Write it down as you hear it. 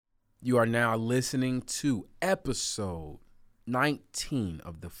You are now listening to episode 19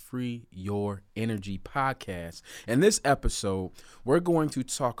 of the Free Your Energy podcast. In this episode, we're going to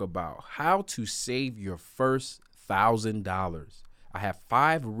talk about how to save your first $1,000. I have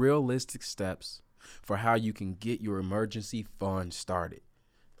 5 realistic steps for how you can get your emergency fund started.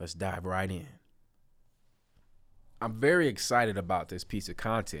 Let's dive right in. I'm very excited about this piece of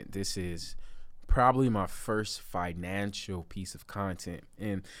content. This is probably my first financial piece of content.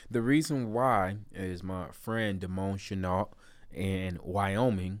 And the reason why is my friend Damone Chenault in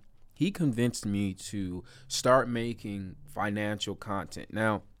Wyoming. He convinced me to start making financial content.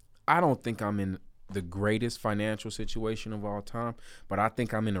 Now, I don't think I'm in the greatest financial situation of all time, but I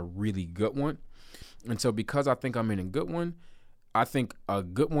think I'm in a really good one. And so because I think I'm in a good one, I think a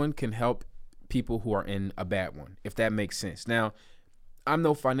good one can help people who are in a bad one, if that makes sense. Now, I'm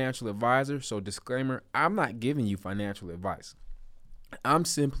no financial advisor, so disclaimer, I'm not giving you financial advice. I'm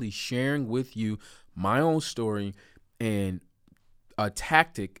simply sharing with you my own story and a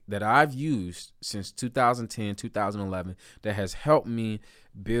tactic that I've used since 2010, 2011 that has helped me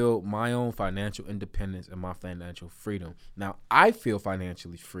build my own financial independence and my financial freedom. Now, I feel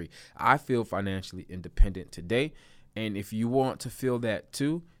financially free. I feel financially independent today. And if you want to feel that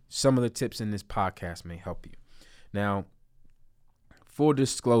too, some of the tips in this podcast may help you. Now, full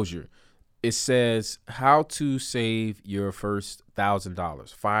disclosure, it says how to save your first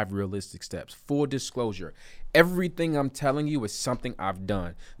 $1,000, 5 realistic steps. Full disclosure, everything I'm telling you is something I've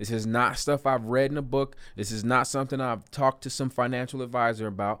done. This is not stuff I've read in a book. This is not something I've talked to some financial advisor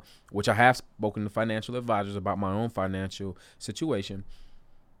about, which I have spoken to financial advisors about my own financial situation.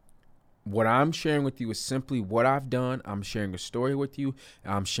 What I'm sharing with you is simply what I've done. I'm sharing a story with you.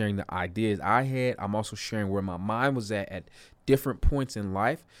 I'm sharing the ideas I had. I'm also sharing where my mind was at different points in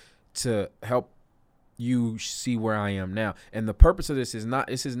life to help you see where I am now. And the purpose of this is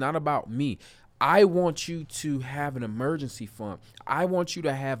not about me. I want you to have an emergency fund. I want you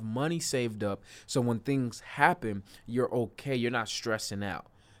to have money saved up so when things happen, you're okay. You're not stressing out.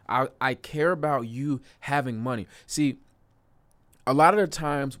 I care about you having money. See, a lot of the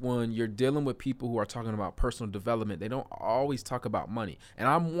times when you're dealing with people who are talking about personal development, they don't always talk about money. And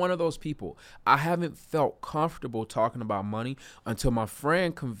I'm one of those people. I haven't felt comfortable talking about money until my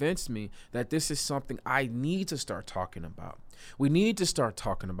friend convinced me that this is something I need to start talking about. We need to start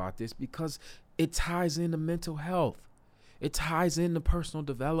talking about this because it ties into mental health. It ties into personal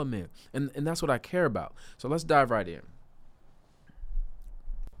development. And that's what I care about. So let's dive right in.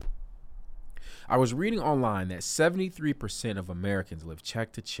 I was reading online that 73% of Americans live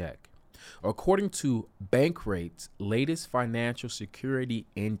check to check. According to Bankrate's latest Financial Security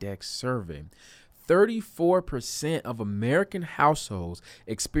Index survey, 34% of American households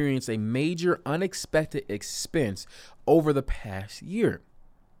experience a major unexpected expense over the past year.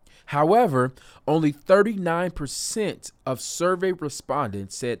 However, only 39% of survey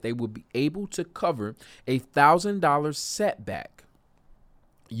respondents said they would be able to cover a $1,000 setback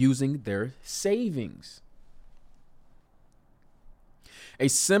using their savings. A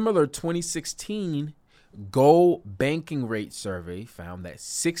similar 2016 Gold Banking Rate survey found that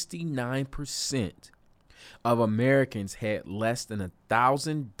 69% of Americans had less than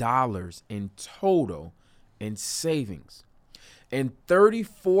 $1,000 in total in savings, and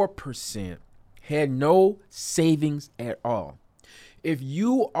 34% had no savings at all. If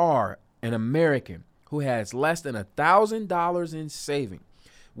you are an American who has less than $1,000 in savings,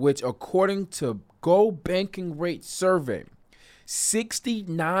 which according to Gold Banking Rate survey,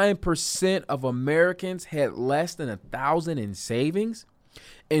 69% of Americans had less than $1,000 in savings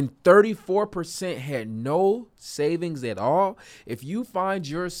and 34% had no savings at all. If you find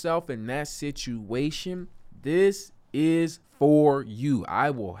yourself in that situation, this is for you.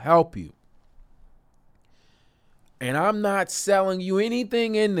 I will help you. And I'm not selling you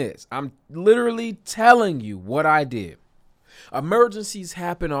anything in this. I'm literally telling you what I did. Emergencies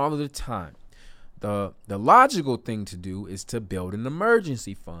happen all of the time. The logical thing to do is to build an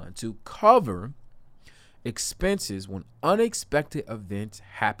emergency fund to cover expenses when unexpected events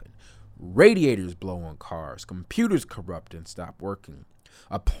happen. Radiators blow on cars, computers corrupt and stop working,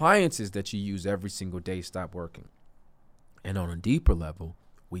 appliances that you use every single day stop working. And on a deeper level,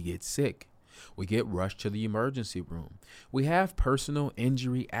 we get sick. We get rushed to the emergency room. We have personal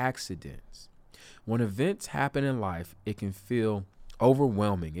injury accidents. When events happen in life, it can feel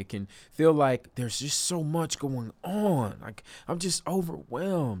overwhelming. It can feel like there's just so much going on. Like I'm just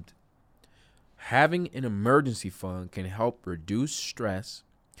overwhelmed. Having an emergency fund can help reduce stress.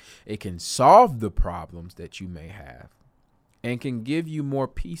 It can solve the problems that you may have and can give you more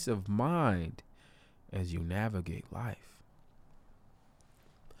peace of mind as you navigate life.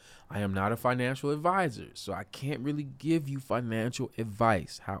 I am not a financial advisor, so I can't really give you financial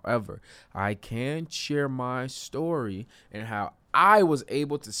advice. However, I can share my story and how I was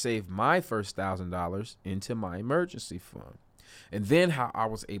able to save my first $1,000 into my emergency fund, and then how I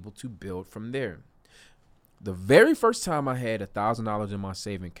was able to build from there. The very first time I had $1,000 in my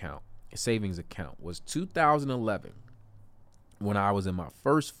savings account was 2011. When I was in my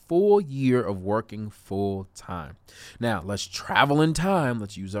first full year of working full time. Now, let's travel in time.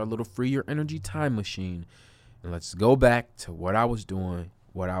 Let's use our little Free Your Energy time machine. And let's go back to what I was doing,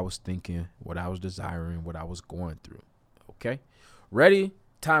 what I was thinking, what I was desiring, what I was going through. Okay? Ready?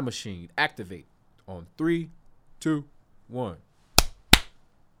 Time machine. Activate. On 3, 2, 1.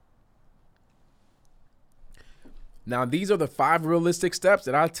 Now, these are the 5 realistic steps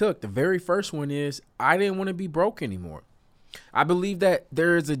that I took. The very first one is I didn't want to be broke anymore. I believe that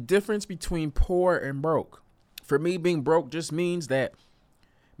there is a difference between poor and broke. For me, being broke just means that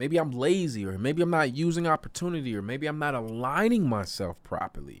maybe I'm lazy, or maybe I'm not using opportunity, or maybe I'm not aligning myself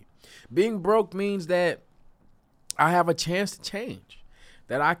properly. Being broke means that I have a chance to change,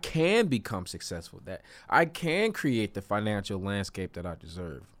 that I can become successful, that I can create the financial landscape that I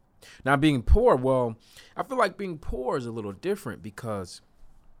deserve. Now, being poor, well, I feel like being poor is a little different because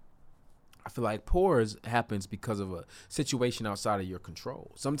I feel like happens because of a situation outside of your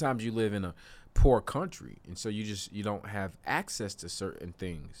control. Sometimes you live in a poor country, and so you don't have access to certain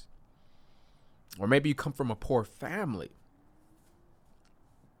things. Or maybe you come from a poor family.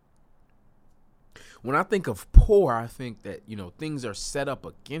 When I think of poor, I think that, things are set up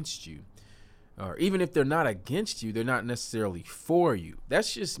against you. Or even if they're not against you, they're not necessarily for you.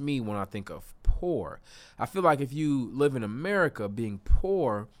 That's just me when I think of poor. I feel like if you live in America, being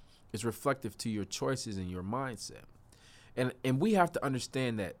poor is reflective to your choices and your mindset. And we have to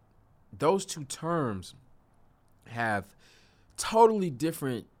understand that those two terms have totally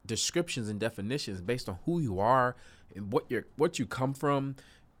different descriptions and definitions based on who you are and what you come from,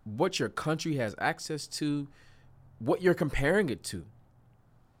 what your country has access to, what you're comparing it to.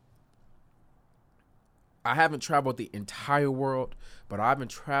 I haven't traveled the entire world, but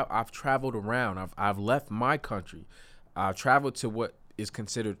I've traveled around. I've left my country. I've traveled to what is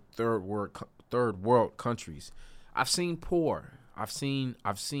considered third world countries. I've seen poor. I've seen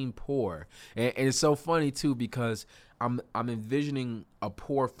poor, and it's so funny too because I'm envisioning a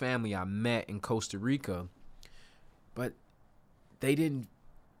poor family I met in Costa Rica, but they didn't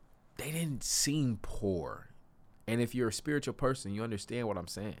seem poor. And if you're a spiritual person, you understand what I'm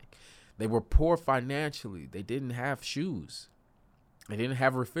saying. They were poor financially. They didn't have shoes. They didn't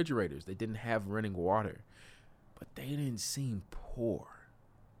have refrigerators. They didn't have running water. But they didn't seem poor.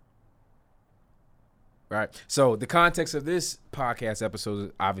 Right? So the context of this podcast episode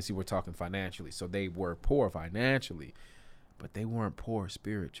is obviously we're talking financially. So they were poor financially, but they weren't poor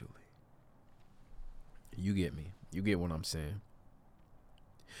spiritually. You get me. You get what I'm saying.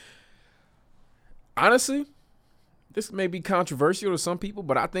 Honestly, this may be controversial to some people,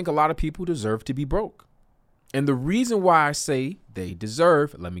 but I think a lot of people deserve to be broke. And the reason why I say they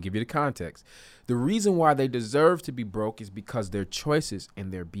deserve, let me give you the context. The reason why they deserve to be broke is because their choices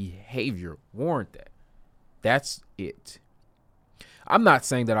and their behavior warrant that. That's it. I'm not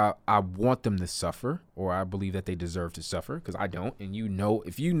saying that I want them to suffer or I believe that they deserve to suffer, because I don't. And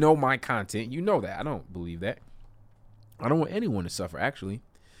if you know my content, you know that. I don't believe that. I don't want anyone to suffer, actually.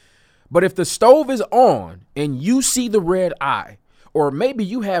 But if the stove is on and you see the red eye, or maybe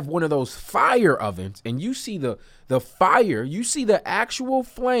you have one of those fire ovens and you see the fire, you see the actual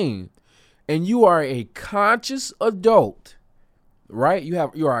flame, and you are a conscious adult, right?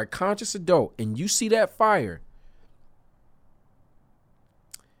 You are a conscious adult and you see that fire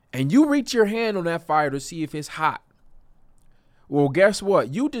and you reach your hand on that fire to see if it's hot. Well, guess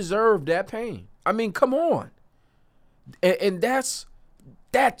what? You deserve that pain. I mean, come on. And that's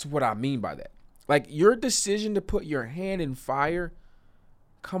what I mean by that. Like, your decision to put your hand in fire,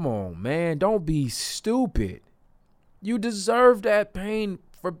 come on, man. Don't be stupid. You deserve that pain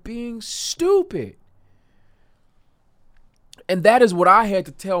for being stupid. And that is what I had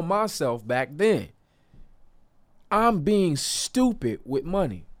to tell myself back then. I'm being stupid with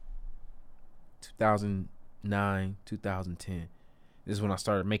money. 2009, 2010. This is when I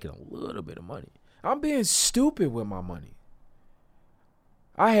started making a little bit of money. I'm being stupid with my money.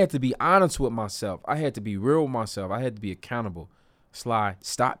 I had to be honest with myself. I had to be real with myself. I had to be accountable. Sly,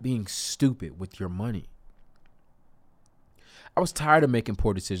 stop being stupid with your money. I was tired of making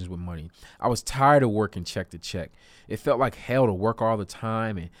poor decisions with money. I was tired of working check to check. It felt like hell to work all the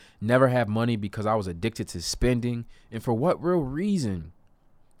time and never have money because I was addicted to spending. And for what real reason?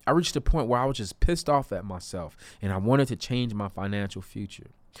 I reached a point where I was just pissed off at myself and I wanted to change my financial future.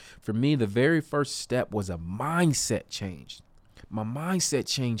 For me, the very first step was a mindset change. My mindset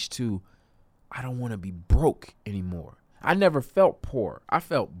changed to, I don't want to be broke anymore. I never felt poor. I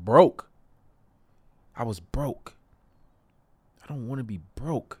felt broke. I was broke. I don't want to be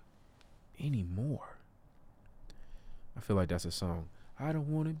broke anymore. I feel like that's a song. I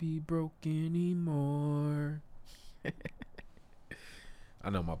don't want to be broke anymore. I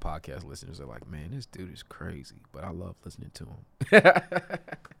know my podcast listeners are like, man, this dude is crazy, but I love listening to him.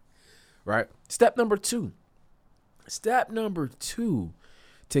 Right? Step number two.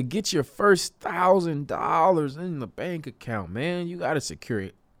 To get your first $1,000 in the bank account, man, you got to secure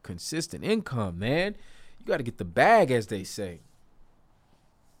consistent income, man. You got to get the bag, as they say.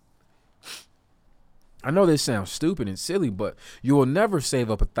 I know this sounds stupid and silly, but you will never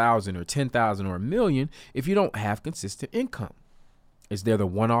save up 1,000 or 10,000 or 1,000,000 if you don't have consistent income. Is there the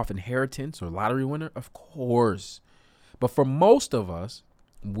one-off inheritance or lottery winner? Of course. But for most of us,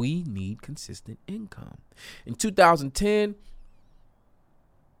 we need consistent income. In 2010,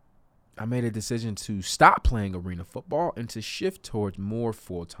 I made a decision to stop playing arena football and to shift towards more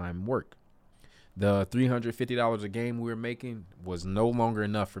full-time work. The $350 a game we were making was no longer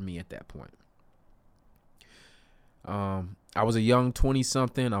enough for me at that point. I was a young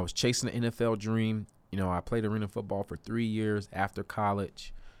 20-something. I was chasing the NFL dream. I played arena football for 3 years after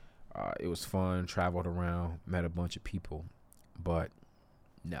college. It was fun, traveled around, met a bunch of people, but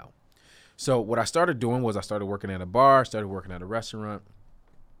no. So what I started doing was I started working at a bar, started working at a restaurant.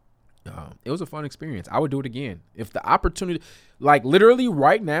 It was a fun experience. I would do it again. If the opportunity, like literally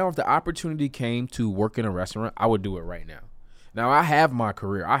right now, if the opportunity came to work in a restaurant, I would do it right now. Now, I have my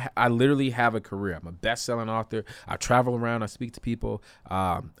career. I literally have a career. I'm a best-selling author. I travel around. I speak to people.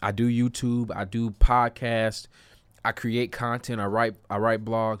 I do YouTube. I do podcasts. I create content. I write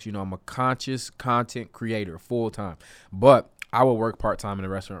blogs. I'm a conscious content creator full-time. But I will work part-time in a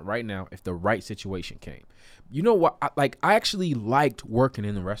restaurant right now if the right situation came. You know what? I actually liked working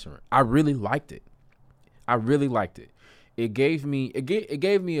in the restaurant. I really liked it. It gave me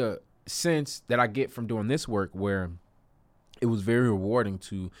a sense that I get from doing this work where it was very rewarding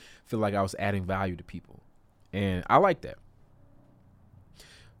to feel like I was adding value to people. And I like that.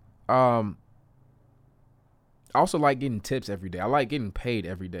 I also like getting tips every day. I like getting paid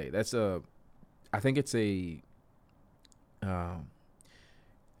every day. I think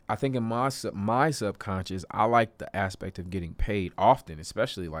in my subconscious, I like the aspect of getting paid often,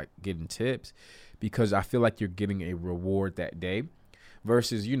 especially like getting tips, because I feel like you're getting a reward that day.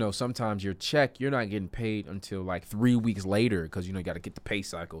 Versus, sometimes your check, you're not getting paid until like 3 weeks later because, you got to get the pay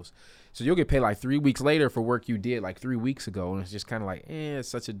cycles. So you'll get paid like 3 weeks later for work you did like 3 weeks ago. And it's just kind of like, it's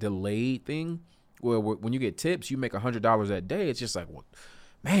such a delayed thing. Well, when you get tips, you make $100 that day. It's just like, well,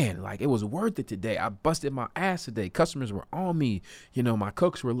 man, like it was worth it today. I busted my ass today. Customers were on me. My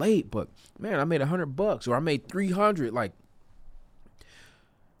cooks were late, but man, I made $100 or I made 300. Like,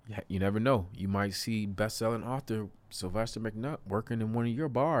 you never know. You might see best-selling author Sylvester McNutt working in one of your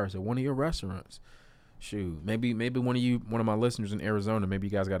bars or one of your restaurants. Shoot, maybe one of my listeners in Arizona, maybe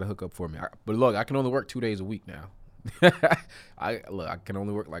you guys got to hook up for me. But look, I can only work 2 days a week now. I can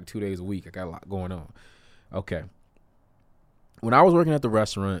only work like 2 days a week. I got a lot going on. Okay. When I was working at the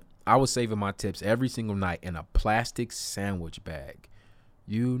restaurant, I was saving my tips every single night in a plastic sandwich bag.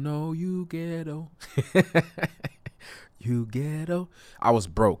 You ghetto. You ghetto. I was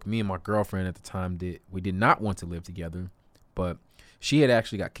broke. Me and my girlfriend at the time we did not want to live together, but she had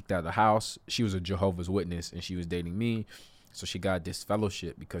actually got kicked out of the house. She was a Jehovah's Witness and she was dating me. So she got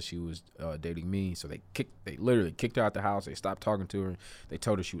disfellowship because she was dating me. So they literally kicked her out the house. They stopped talking to her. They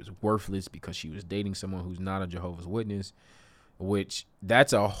told her she was worthless because she was dating someone who's not a Jehovah's Witness, which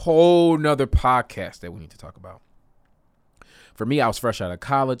that's a whole nother podcast that we need to talk about. For me, I was fresh out of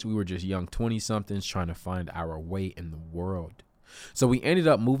college. We were just young 20-somethings trying to find our way in the world. So we ended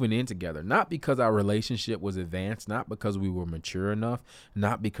up moving in together, not because our relationship was advanced, not because we were mature enough,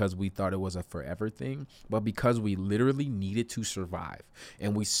 not because we thought it was a forever thing, but because we literally needed to survive.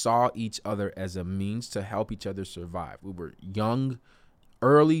 And we saw each other as a means to help each other survive. We were young,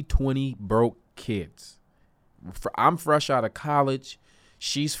 early 20 broke kids. I'm fresh out of college.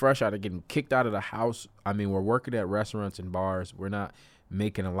 She's fresh out of getting kicked out of the house. I mean, we're working at restaurants and bars. We're not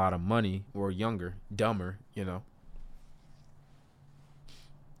making a lot of money. We're younger, dumber,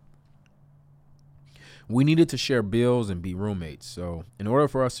 We needed to share bills and be roommates. So in order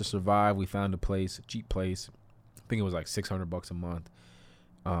for us to survive, we found a cheap place. I think it was like $600 a month.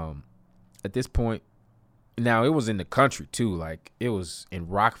 At this point, now it was in the country too. Like it was in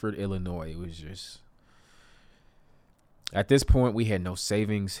Rockford, Illinois. It was just, at this point, we had no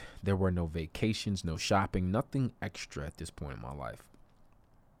savings. There were no vacations, no shopping, nothing extra at this point in my life.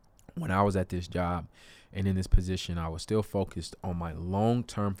 when I was at this job and in this position, I was still focused on my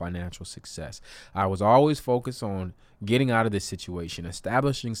long-term financial success. I was always focused on getting out of this situation,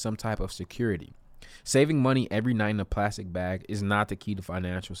 establishing some type of security. Saving money every night in a plastic bag is not the key to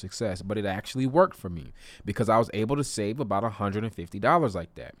financial success, but it actually worked for me because I was able to save about $150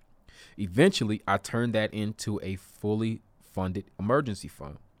 like that. Eventually, I turned that into a fully funded emergency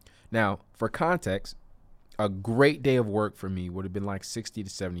fund. Now, for context, a great day of work for me would have been like 60 to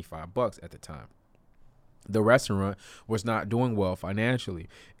 75 bucks at the time. The restaurant was not doing well financially.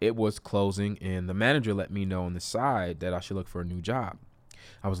 It was closing, and the manager let me know on the side that I should look for a new job.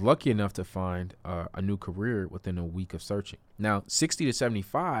 I was lucky enough to find a new career within a week of searching. Now, 60 to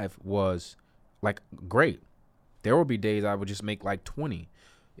 75 was like great. There would be days I would just make like 20.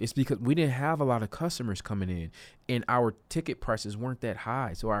 It's because we didn't have a lot of customers coming in, and our ticket prices weren't that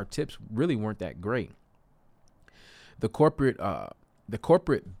high, so our tips really weren't that great. The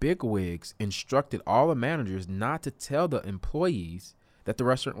corporate bigwigs instructed all the managers not to tell the employees that the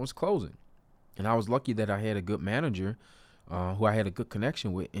restaurant was closing. And I was lucky that I had a good manager who I had a good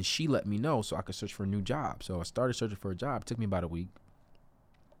connection with, and she let me know so I could search for a new job. So I started searching for a job. It took me about a week,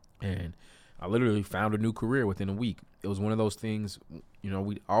 and I literally found a new career within a week. It was one of those things,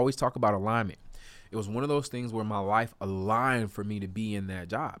 we always talk about alignment. It was one of those things where my life aligned for me to be in that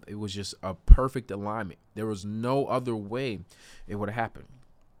job. It was just a perfect alignment. There was no other way it would have happened.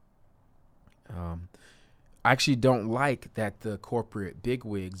 I actually don't like that the corporate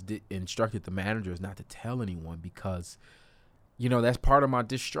bigwigs instructed the managers not to tell anyone because, that's part of my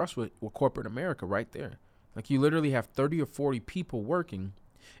distrust with corporate America right there. Like, you literally have 30 or 40 people working.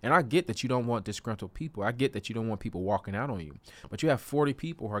 And I get that you don't want disgruntled people. I get that you don't want people walking out on you. But you have 40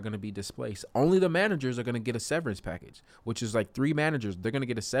 people who are going to be displaced. Only the managers are going to get a severance package, which is like 3 managers. They're going to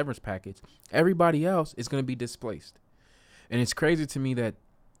get a severance package. Everybody else is going to be displaced. And it's crazy to me that,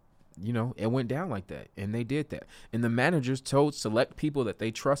 it went down like that. And they did that. And the managers told select people that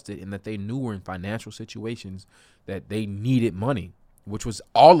they trusted and that they knew were in financial situations that they needed money, which was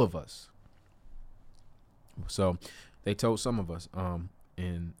all of us. So they told some of us,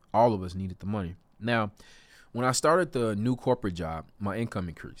 and all of us needed the money. Now, when I started the new corporate job, my income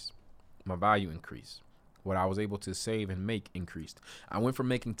increased. My value increased. What I was able to save and make increased. I went from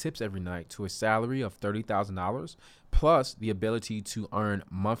making tips every night to a salary of $30,000 plus the ability to earn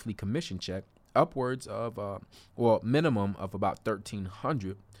monthly commission check upwards of, minimum of about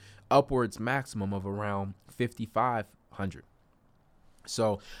 $1,300, upwards maximum of around $5,500.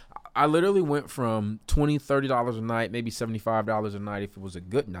 So I literally went from $20, $30 a night, maybe $75 a night if it was a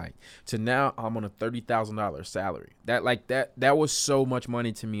good night, to now I'm on a $30,000 salary. That was so much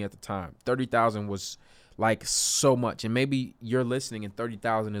money to me at the time. $30,000 was like so much. And maybe you're listening and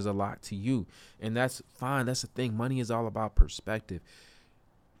 $30,000 is a lot to you. And that's fine. That's the thing. Money is all about perspective.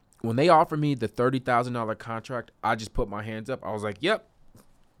 When they offered me the $30,000 contract, I just put my hands up. I was like, yep,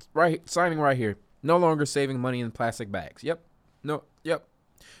 right, signing right here. No longer saving money in plastic bags. Yep. No, yep.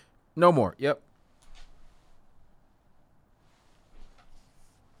 No more. Yep.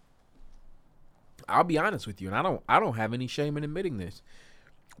 I'll be honest with you, and I don't have any shame in admitting this.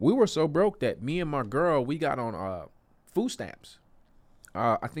 We were so broke that me and my girl, we got on food stamps.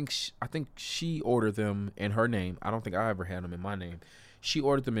 I think she ordered them in her name. I don't think I ever had them in my name. She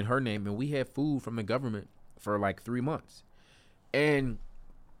ordered them in her name, and we had food from the government for like 3 months. And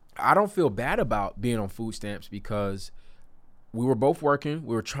I don't feel bad about being on food stamps because we were both working.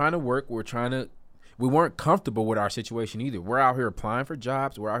 We were trying to work. We weren't comfortable with our situation either. We're out here applying for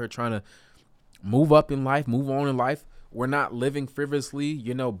jobs. We're out here trying to move up in life, move on in life. We're not living frivolously,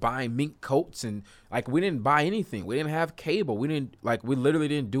 buying mink coats and we didn't buy anything. We didn't have cable. We literally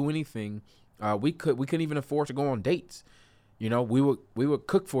didn't do anything. We couldn't even afford to go on dates. We would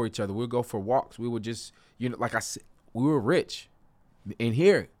cook for each other. We would go for walks. We would just, like I said, we were rich. In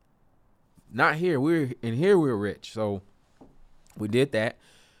here, not here. We were rich. So we did that.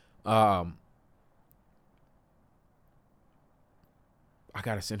 I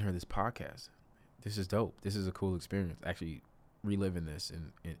gotta send her this podcast. This is dope. This is a cool experience. Actually reliving this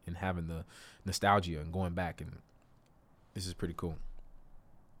and having the nostalgia and going back, and this is pretty cool.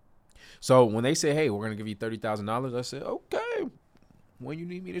 So when they say, hey, we're going to give you $30,000, I said, okay, when you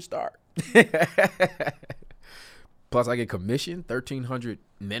need me to start. Plus I get commission, $1,300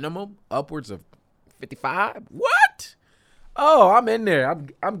 minimum, upwards of $55. What? Oh, I'm in there.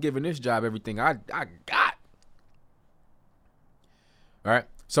 I'm giving this job everything I got. All right.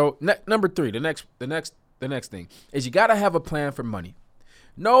 So number 3, the next thing is you got to have a plan for money.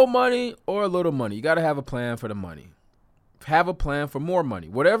 No money or a little money. You got to have a plan for the money. Have a plan for more money.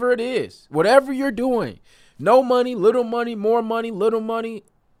 Whatever it is, whatever you're doing, no money, little money, more money, little money,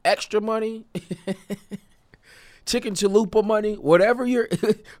 extra money, chicken chalupa money, whatever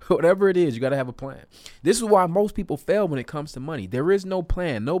it is, you got to have a plan. This is why most people fail when it comes to money. There is no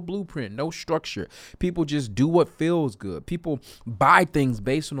plan, no blueprint, no structure. People just do what feels good. People buy things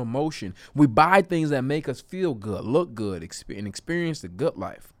based on emotion. We buy things that make us feel good, look good, and experience the good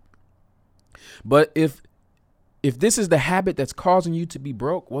life. But if this is the habit that's causing you to be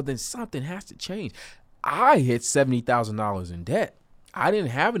broke, well, then something has to change. I hit $70,000 in debt. I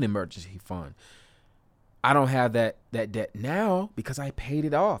didn't have an emergency fund. I don't have that debt now because I paid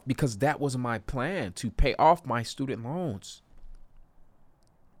it off, because that was my plan, to pay off my student loans.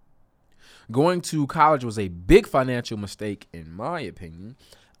 Going to college was a big financial mistake, in my opinion.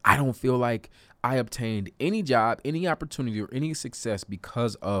 I don't feel like I obtained any job, any opportunity, or any success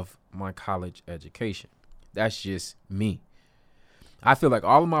because of my college education. That's just me. I feel like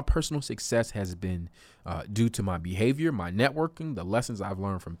all of my personal success has been due to my behavior, my networking, the lessons I've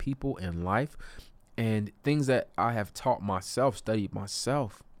learned from people in life, and things that I have taught myself, studied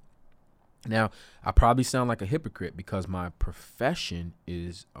myself. Now, I probably sound like a hypocrite because my profession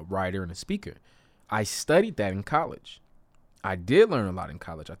is a writer and a speaker. I studied that in college. I did learn a lot in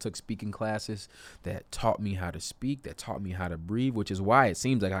college. I took speaking classes that taught me how to speak, that taught me how to breathe, which is why it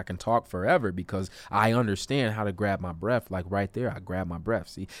seems like I can talk forever, because I understand how to grab my breath. Like right there, I grab my breath.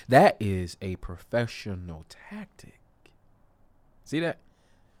 See, that is a professional tactic. See that?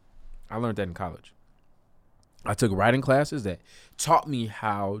 I learned that in college. I took writing classes that taught me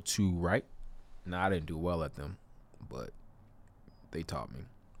how to write. Now, I didn't do well at them, but they taught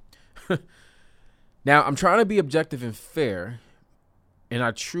me. Now, I'm trying to be objective and fair, and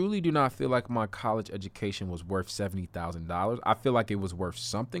I truly do not feel like my college education was worth $70,000. I feel like it was worth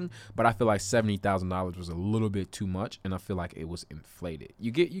something, but I feel like $70,000 was a little bit too much, and I feel like it was inflated.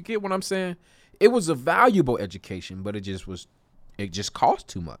 You get what I'm saying? It was a valuable education, but it just cost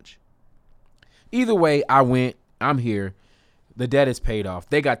too much. Either way, I'm here. The debt is paid off.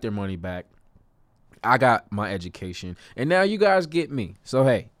 They got their money back. I got my education, and now you guys get me. So,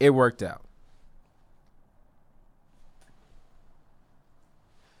 hey, it worked out.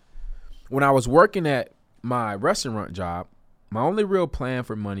 When I was working at my restaurant job, my only real plan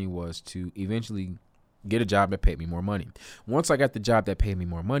for money was to eventually get a job that paid me more money. Once I got the job that paid me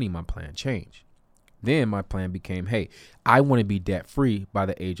more money, my plan changed. Then my plan became, hey, I want to be debt free by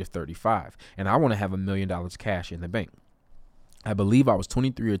the age of 35, and I want to have $1 million cash in the bank. I believe I was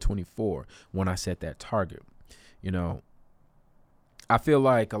 23 or 24 when I set that target. You know, I feel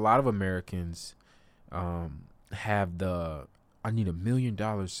like a lot of Americans have I need $1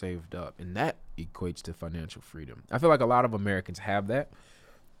 million saved up, and that equates to financial freedom. I feel like a lot of Americans have that,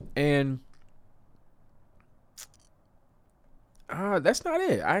 and that's not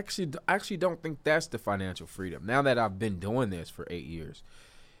it. I actually don't think that's the financial freedom. Now that I've been doing this for 8 years,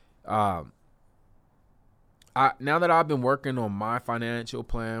 now that I've been working on my financial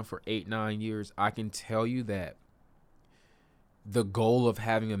plan for 8-9 years, I can tell you that the goal of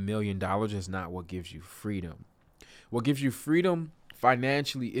having $1 million is not what gives you freedom. What gives you freedom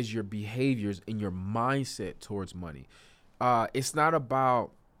financially is your behaviors and your mindset towards money. It's not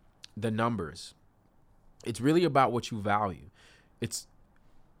about the numbers. It's really about what you value. It's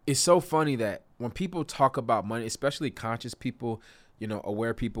so funny that when people talk about money, especially conscious people, you know,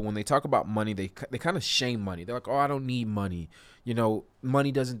 aware people, when they talk about money, they kind of shame money. They're like, oh, I don't need money. You know,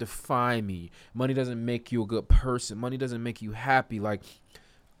 money doesn't define me. Money doesn't make you a good person. Money doesn't make you happy. Like,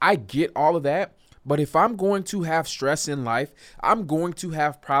 I get all of that. But if I'm going to have stress in life, I'm going to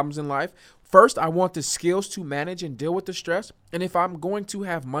have problems in life. First, I want the skills to manage and deal with the stress. And if I'm going to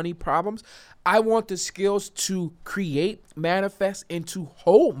have money problems, I want the skills to create, manifest, and to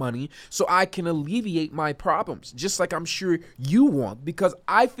hold money so I can alleviate my problems, just like I'm sure you want, because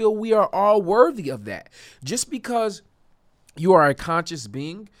I feel we are all worthy of that. Just because you are a conscious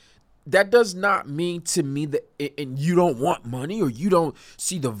being, that does not mean to me that and you don't want money or you don't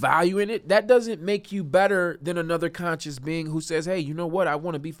see the value in it. That doesn't make you better than another conscious being who says, hey, you know what? I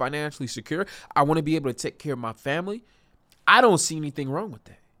want to be financially secure. I want to be able to take care of my family. I don't see anything wrong with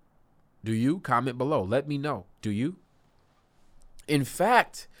that. Do you? Comment below. Let me know. Do you? In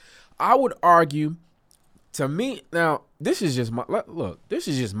fact, I would argue, to me, now, this is just my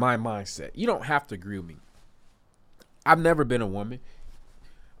mindset. You don't have to agree with me. I've never been a woman.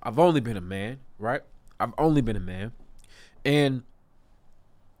 I've only been a man, right? I've only been a man. And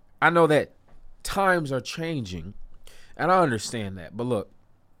I know that times are changing, and I understand that. But look,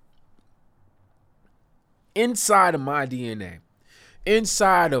 inside of my DNA,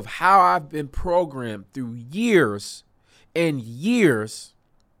 inside of how I've been programmed through years and years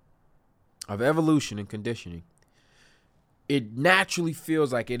of evolution and conditioning, it naturally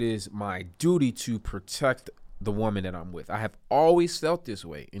feels like it is my duty to protect the woman that I'm with. I have always felt this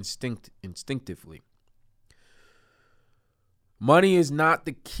way instinctively. Money is not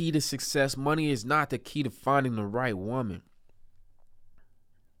the key to success. Money is not the key to finding the right woman.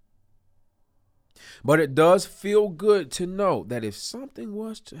 But it does feel good to know that if something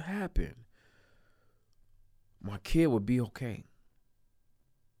was to happen, my kid would be okay.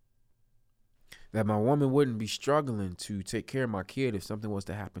 That my woman wouldn't be struggling to take care of my kid if something was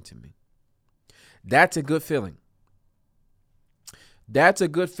to happen to me. That's a good feeling. That's a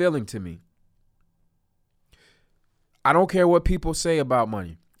good feeling to me. I don't care what people say about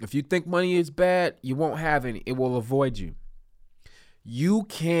money. If you think money is bad, you won't have any. It will avoid you. You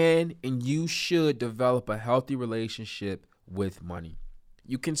can and you should develop a healthy relationship with money.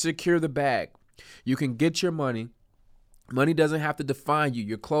 You can secure the bag. You can get your money. Money doesn't have to define you.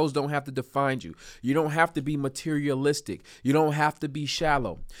 Your clothes don't have to define you. You don't have to be materialistic. You don't have to be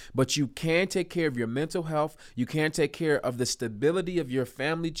shallow. But you can take care of your mental health. You can take care of the stability of your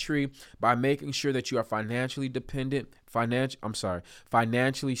family tree by making sure that you are financially dependent,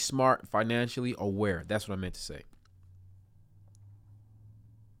 financially smart, financially aware. That's what I meant to say.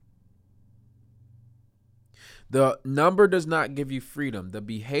 The number does not give you freedom. The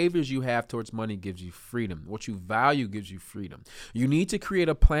behaviors you have towards money gives you freedom. What you value gives you freedom. You need to create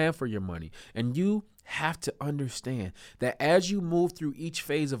a plan for your money. And you have to understand that as you move through each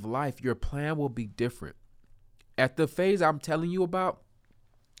phase of life, your plan will be different. At the phase I'm telling you about,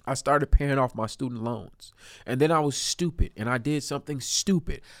 I started paying off my student loans. And then I was stupid and I did something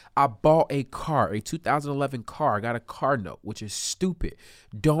stupid. I bought a car, a 2011 car. I got a car note, which is stupid.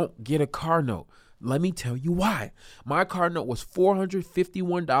 Don't get a car note. Let me tell you why. My car note was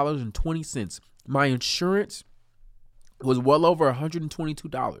 $451.20. My insurance was well over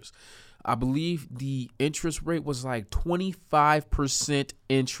 $122. I believe the interest rate was like 25%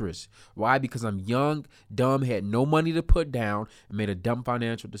 interest. Why? Because I'm young, dumb, had no money to put down, and made a dumb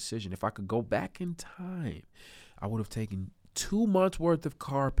financial decision. If I could go back in time, I would have taken 2 months worth of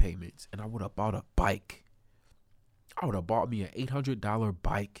car payments and I would have bought a bike. I would have bought me an $800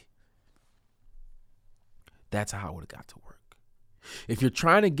 bike. That's how I would have got to work. If you're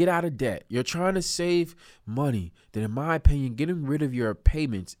trying to get out of debt, you're trying to save money, then in my opinion, getting rid of your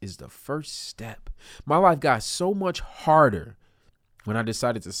payments is the first step. My life got so much harder when I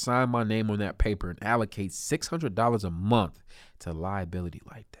decided to sign my name on that paper and allocate $600 a month to liability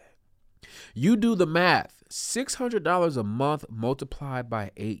like that. You do the math. $600 a month multiplied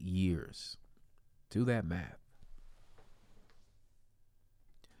by 8 years. Do that math.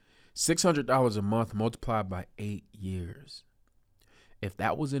 $600 a month multiplied by 8 years. If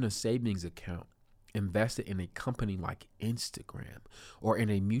that was in a savings account, invested in a company like Instagram or in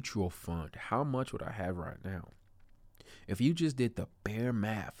a mutual fund, how much would I have right now? If you just did the bare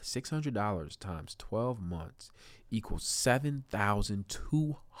math, $600 times 12 months equals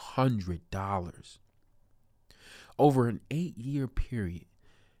 $7,200. Over an 8-year period,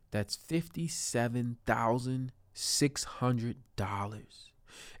 that's $57,600.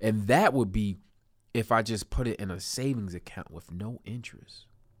 And that would be if I just put it in a savings account with no interest.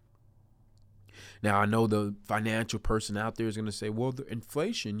 Now, I know the financial person out there is going to say, well, the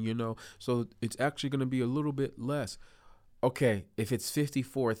inflation, so it's actually going to be a little bit less. Okay, if it's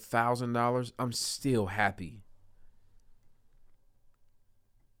 $54,000, I'm still happy.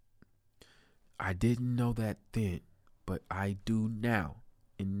 I didn't know that then, but I do now.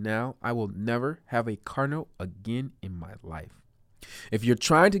 And now I will never have a car note again in my life. If you're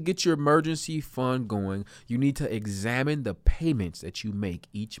trying to get your emergency fund going, you need to examine the payments that you make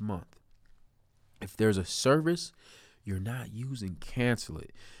each month. If there's a service you're not using, cancel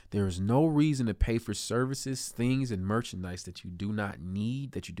it. There is no reason to pay for services, things, and merchandise that you do not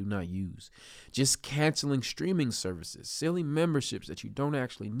need, that you do not use. Just canceling streaming services, silly memberships that you don't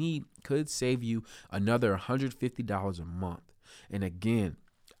actually need could save you another $150 a month. And again,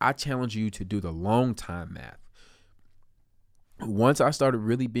 I challenge you to do the long time math. Once I started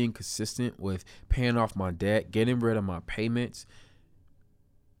really being consistent with paying off my debt, getting rid of my payments,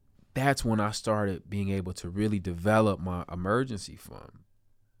 that's when I started being able to really develop my emergency fund.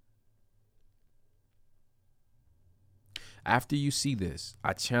 After you see this,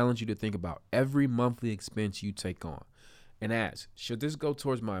 I challenge you to think about every monthly expense you take on and ask, should this go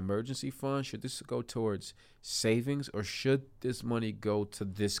towards my emergency fund? Should this go towards savings? Or should this money go to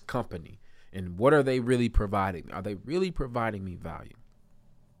this company? And what are they really providing me? Are they really providing me value?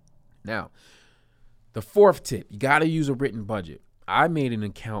 Now, the fourth tip, you got to use a written budget. I made an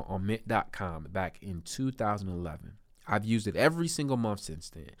account on mint.com back in 2011. I've used it every single month since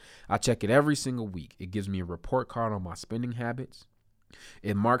then. I check it every single week. It gives me a report card on my spending habits.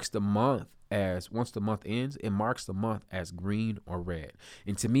 It marks the month as, once the month ends, it marks the month as green or red.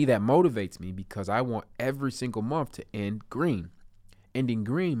 And to me, that motivates me because I want every single month to end green. Ending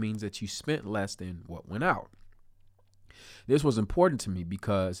green means that you spent less than what went out. This was important to me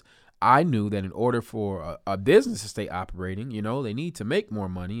because I knew that in order for a business to stay operating, they need to make more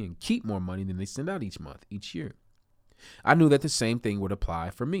money and keep more money than they send out each month, each year. I knew that the same thing would apply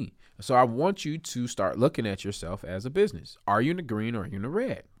for me. So I want you to start looking at yourself as a business. Are you in the green or are you in the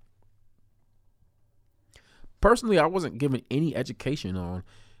red? Personally, I wasn't given any education on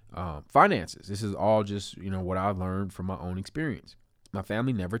finances. This is all just, what I learned from my own experience. My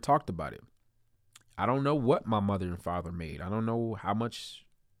family never talked about it. I don't know what my mother and father made. I don't know how much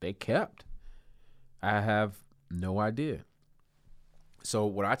they kept. I have no idea. So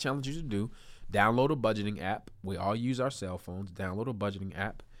what I challenge you to do, download a budgeting app. We all use our cell phones. Download a budgeting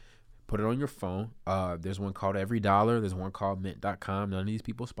app. Put it on your phone. There's one called Every Dollar. There's one called Mint.com. None of these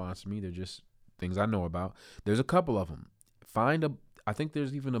people sponsor me. They're just things I know about. There's a couple of them. I think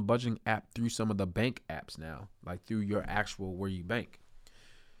there's even a budgeting app through some of the bank apps now, like through your actual where you bank.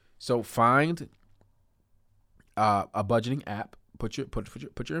 So find a budgeting app. Put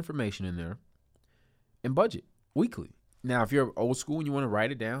your information in there and budget weekly. Now, if you're old school and you want to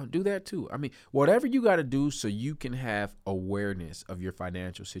write it down, do that too. I mean, whatever you got to do so you can have awareness of your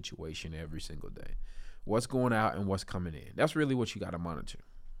financial situation every single day. What's going out and what's coming in. That's really what you got to monitor.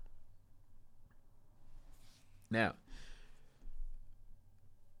 Now,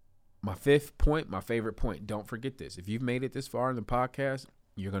 my fifth point, my favorite point, don't forget this. If you've made it this far in the podcast,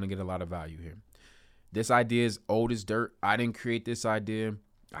 you're going to get a lot of value here. This idea is old as dirt. I didn't create this idea.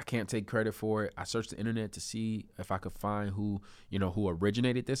 I can't take credit for it. I searched the internet to see if I could find who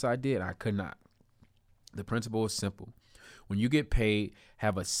originated this idea, and I could not. The principle is simple. When you get paid,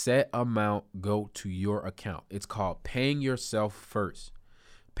 have a set amount go to your account. It's called paying yourself first.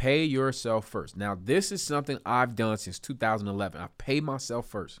 Pay yourself first. Now, this is something I've done since 2011. I pay myself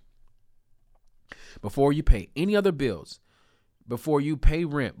first. Before you pay any other bills, before you pay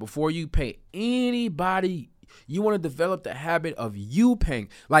rent, before you pay anybody, you want to develop the habit of you paying.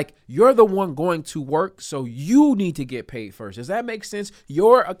 Like, you're the one going to work, so you need to get paid first. Does that make sense?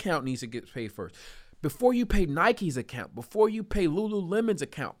 Your account needs to get paid first. Before you pay Nike's account, before you pay Lululemon's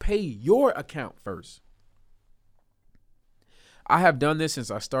account, pay your account first. I have done this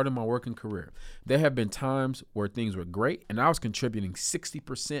since I started my working career. There have been times where things were great and I was contributing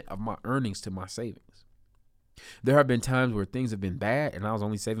 60% of my earnings to my savings. There have been times where things have been bad and I was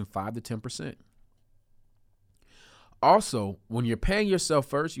only saving 5 to 10%. Also, when you're paying yourself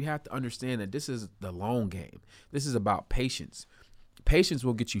first, you have to understand that this is the long game. This is about patience. Patience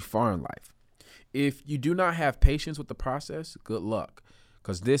will get you far in life. If you do not have patience with the process, good luck,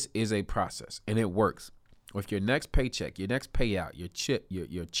 because this is a process and it works. With your next paycheck, your next payout, your check,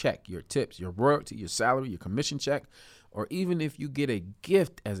 your tips, your royalty, your salary, your commission check, or even if you get a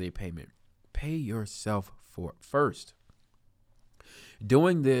gift as a payment, pay yourself for it first.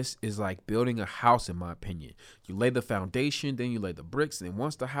 Doing this is like building a house, in my opinion. You lay the foundation, then you lay the bricks, and then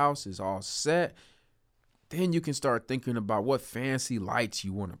once the house is all set, then you can start thinking about what fancy lights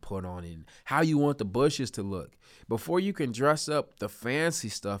you want to put on and how you want the bushes to look. Before you can dress up the fancy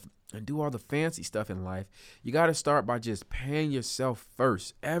stuff and do all the fancy stuff in life, you got to start by just paying yourself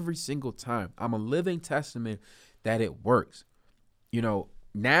first every single time. I'm a living testament that it works.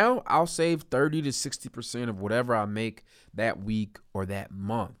 Now I'll save 30 to 60% of whatever I make that week or that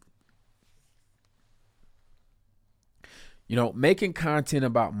month. Making content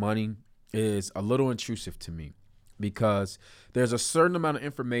about money is a little intrusive to me because there's a certain amount of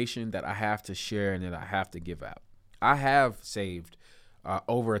information that I have to share and that I have to give out. I have saved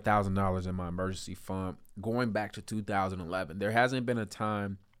over $1,000 in my emergency fund going back to 2011. There hasn't been a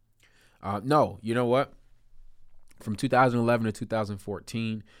time. No, you know what? From 2011 to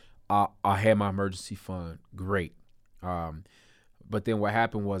 2014, I had my emergency fund great. But then what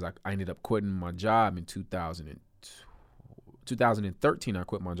happened was I ended up quitting my job in 2013. I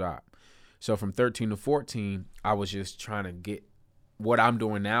quit my job. So from 13 to 14, I was just trying to get what I'm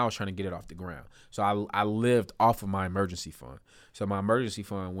doing now is trying to get it off the ground. So I lived off of my emergency fund. So my emergency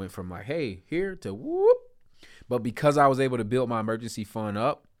fund went from like, hey, here to whoop. But because I was able to build my emergency fund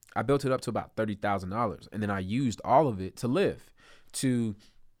up, I built it up to about $30,000. And then I used all of it to live, to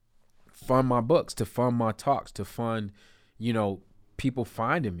fund my books, to fund my talks, to fund, people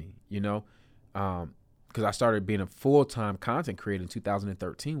finding me, because I started being a full-time content creator in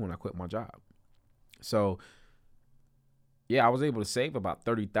 2013 when I quit my job. So, I was able to save about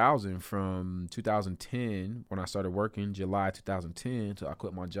 30,000 from 2010 when I started working, July 2010, till I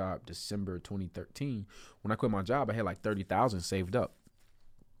quit my job December 2013. When I quit my job, I had like 30,000 saved up.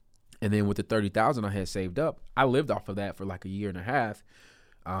 And then with the 30,000 I had saved up, I lived off of that for like a year and a half,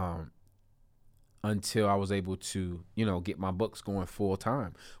 until I was able to, get my books going full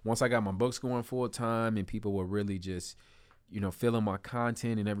time. Once I got my books going full time and people were really just, feeling my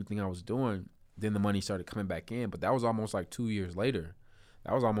content and everything I was doing, then the money started coming back in. But that was almost like 2 years later.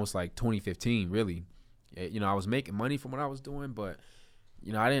 That was almost like 2015, really. I was making money from what I was doing, but,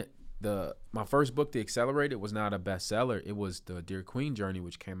 my first book, The Accelerated, was not a bestseller. It was the Dear Queen Journey,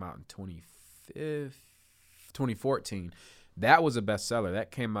 which came out in 2014. That was a bestseller.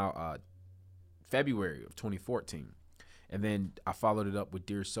 That came out February of 2014. And then I followed it up with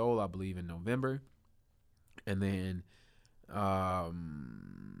Dear Soul, I believe, in November. And then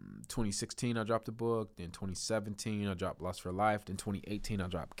 2016, I dropped a book. Then 2017, I dropped Lust for Life. Then 2018, I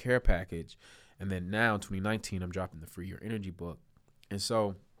dropped Care Package. And then now in 2019, I'm dropping the Free Your Energy book. And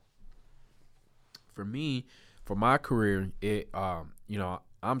so for me, for my career,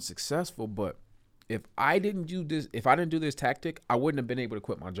 I'm successful, but if I didn't do this tactic, I wouldn't have been able to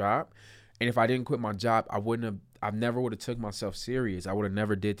quit my job. And if I didn't quit my job, I never would have took myself serious. I would have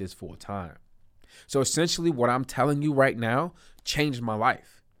never did this full time. So essentially what I'm telling you right now changed my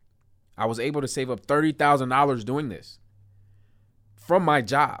life. I was able to save up $30,000 doing this from my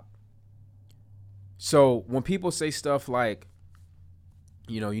job. So when people say stuff like,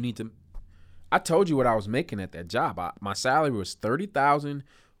 you need to, I told you what I was making at that job. My salary was $30,000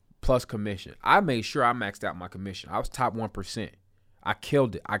 plus commission. I made sure I maxed out my commission. I was top 1%. I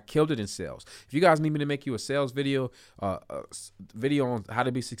killed it. I killed it in sales. If you guys need me to make you a sales video, video on how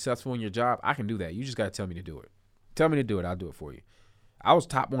to be successful in your job, I can do that. You just got to tell me to do it. Tell me to do it. I'll do it for you. I was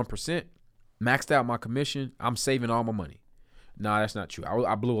top 1%, maxed out my commission. I'm saving all my money. Nah, that's not true.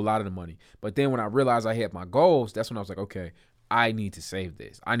 I blew a lot of the money. But then when I realized I had my goals, that's when I was like, okay, I need to save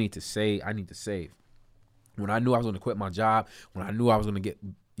this. I need to save. When I knew I was going to quit my job, when I knew I was going to get,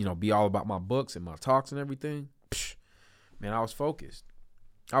 be all about my books and my talks and everything, man, I was focused.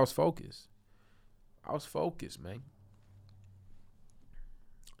 Man.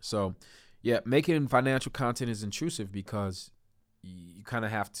 So, yeah, making financial content is intrusive because you kind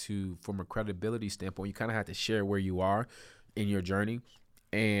of have to, from a credibility standpoint, you kind of have to share where you are in your journey.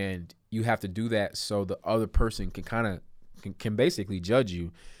 And you have to do that so the other person can basically judge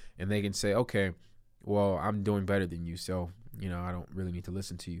you, and they can say, okay, well, I'm doing better than you, so I don't really need to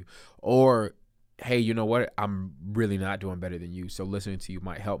listen to you. Or, hey, you know what, I'm really not doing better than you, so listening to you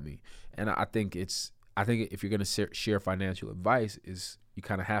might help me. And I think if you're gonna share financial advice, is you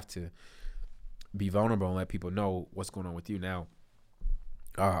kind of have to be vulnerable and let people know what's going on with you. Now,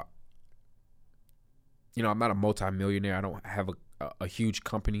 I'm not a multimillionaire. I don't have a huge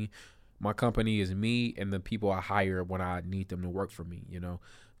company. My company is me and the people I hire when I need them to work for me,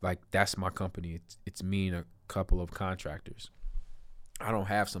 like that's my company. It's me and a couple of contractors. I don't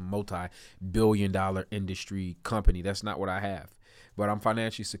have some multi-billion-dollar industry company. That's not what I have. But I'm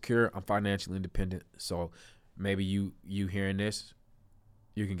financially secure. I'm financially independent. So maybe you hearing this,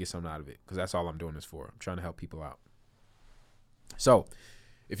 you can get something out of it, because that's all I'm doing this for. I'm trying to help people out. So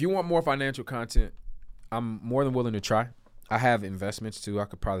if you want more financial content, I'm more than willing to try. I have investments too. I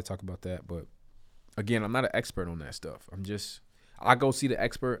could probably talk about that. But again, I'm not an expert on that stuff. I go see the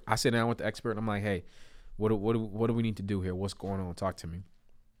expert. I sit down with the expert and I'm like, hey, what do we need to do here? What's going on? Talk to me.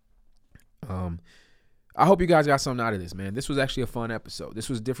 I hope you guys got something out of this, man. This was actually a fun episode. This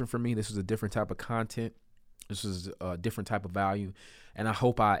was different for me. This was a different type of content. This was a different type of value. And I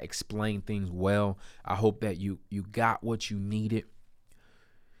hope I explained things well. I hope that you got what you needed.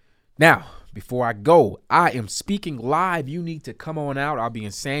 Now, before I go, I am speaking live. You need to come on out. I'll be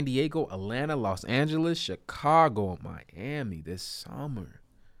in San Diego, Atlanta, Los Angeles, Chicago, Miami this summer.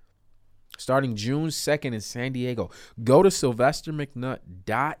 Starting June 2nd in San Diego. Go to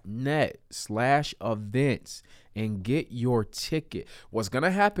sylvestermcnutt.net/events and get your ticket. What's going to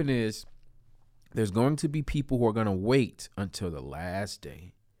happen is there's going to be people who are going to wait until the last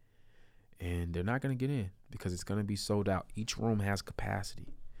day. And they're not going to get in because it's going to be sold out. Each room has capacity.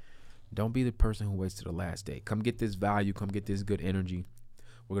 Don't be the person who waits to the last day. Come get this value. Come get this good energy.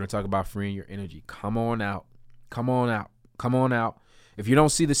 We're going to talk about freeing your energy. Come on out. Come on out. Come on out. If you don't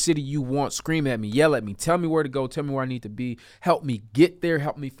see the city you want, scream at me, yell at me, tell me where to go, tell me where I need to be. Help me get there.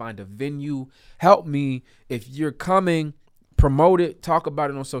 Help me find a venue. Help me. If you're coming, promote it. Talk about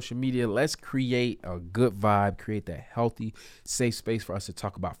it on social media. Let's create a good vibe, create that healthy, safe space for us to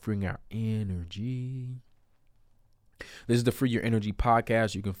talk about freeing our energy. This is the Free Your Energy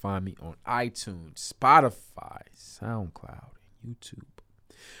podcast. You can find me on iTunes, Spotify, SoundCloud, and YouTube.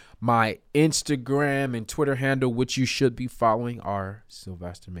 My Instagram and Twitter handle, which you should be following, are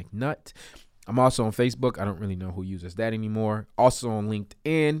Sylvester McNutt. I'm also on Facebook. I don't really know who uses that anymore. Also on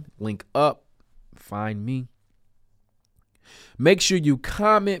LinkedIn. Link up. Find me. Make sure you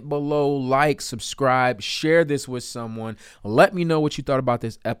comment below, like, subscribe, share this with someone. Let me know what you thought about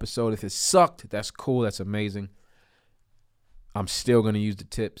this episode. If it sucked, that's cool. That's amazing. I'm still going to use the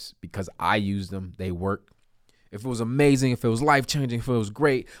tips because I use them. They work. If it was amazing, if it was life-changing, if it was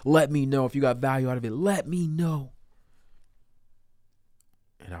great, let me know. If you got value out of it, let me know.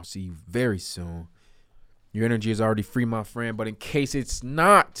 And I'll see you very soon. Your energy is already free, my friend. But in case it's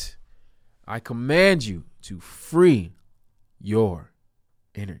not, I command you to free your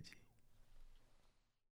energy.